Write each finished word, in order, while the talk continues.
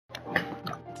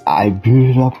I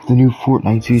booted up the new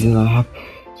Fortnite season. I have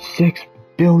 6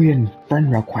 billion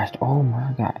friend requests. Oh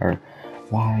my god. Or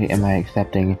why am I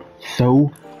accepting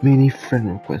so many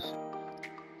friend requests?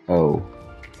 Oh.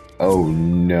 Oh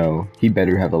no. He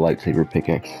better have a lightsaber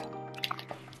pickaxe.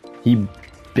 He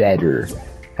better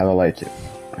have a lightsaber.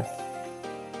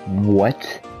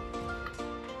 What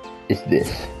is this?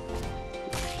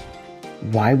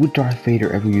 Why would Darth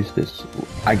Vader ever use this?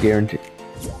 I guarantee.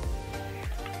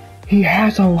 He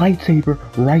has a lightsaber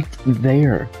right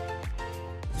there.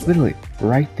 Literally,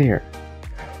 right there.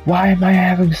 Why am I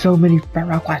having so many friend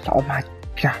requests? Oh my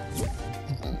god.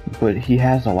 But he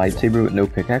has a lightsaber with no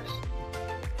pickaxe?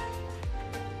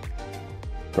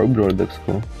 Probe droid looks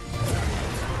cool.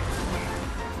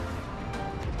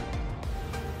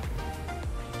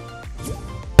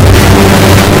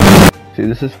 See,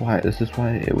 this is why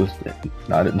it was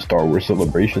not in Star Wars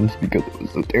Celebrations, because it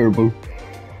was so terrible.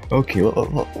 Okay,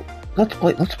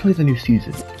 let's play the new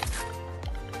season.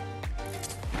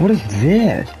 What is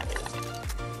this?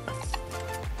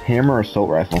 Hammer assault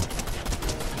rifle.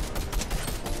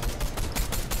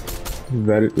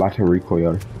 Very lot of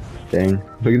recoil. Dang,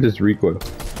 look at this recoil.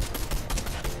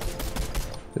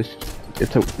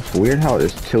 It's weird how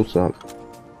this tilts up.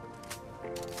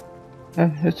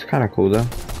 It's kind of cool though.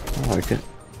 I like it.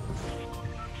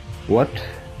 What?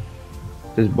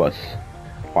 This bus.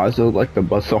 Why is it like the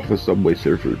bus off of Subway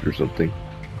Surfers or something?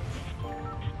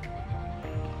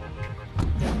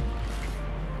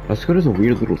 Let's go to the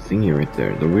weird little thingy right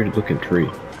there. The weird looking tree.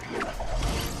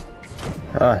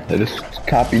 Ah, I just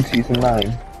copied season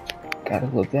 9. Gotta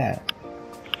love that.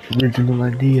 Original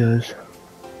ideas.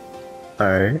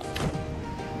 Alright.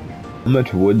 How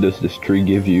much wood does this tree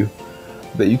give you?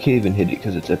 But you can't even hit it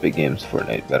because it's Epic Games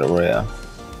Fortnite Battle Royale.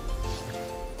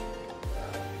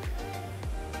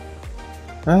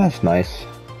 Oh, that's nice.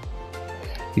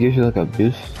 It gives you like a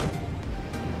boost.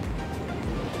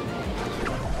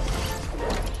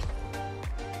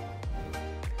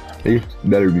 It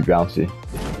better be bouncy.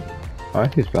 I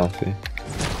think it's bouncy.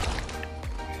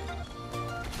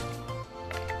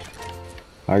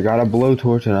 I got a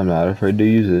blowtorch and I'm not afraid to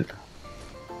use it.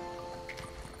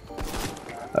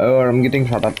 Oh, I'm getting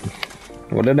shot up.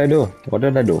 What did I do? What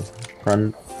did I do?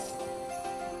 Run.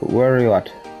 Where are you at?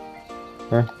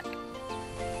 Huh?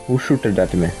 Who shooted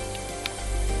at me?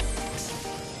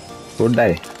 Who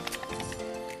died?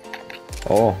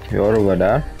 Oh, you're over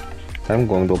there. I'm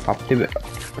going to pop the bit.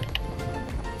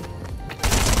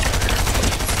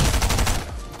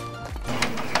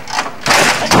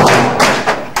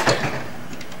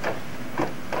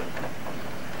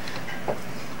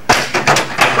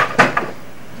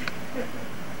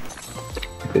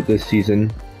 This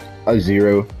season, a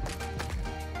 0.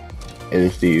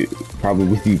 It is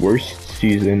probably the worst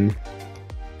season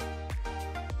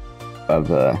of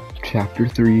chapter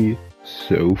 3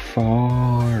 so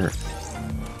far.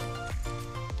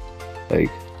 Like,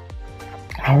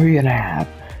 how are you gonna have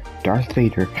Darth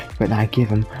Vader but not give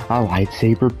him a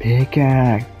lightsaber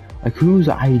pickaxe? Like, whose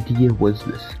idea was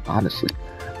this? Honestly,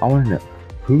 I want to know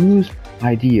whose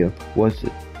idea was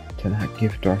it to not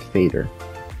give Darth Vader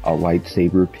a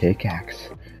lightsaber pickaxe?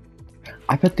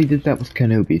 I bet they did that with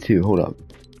Kenobi too. Hold up.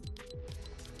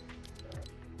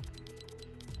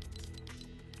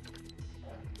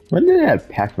 When did they have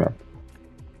Pac-Man?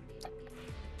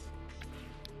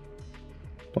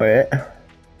 Wait,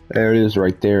 there it is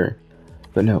right there.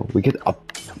 But no, we get a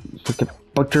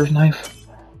butcher's knife.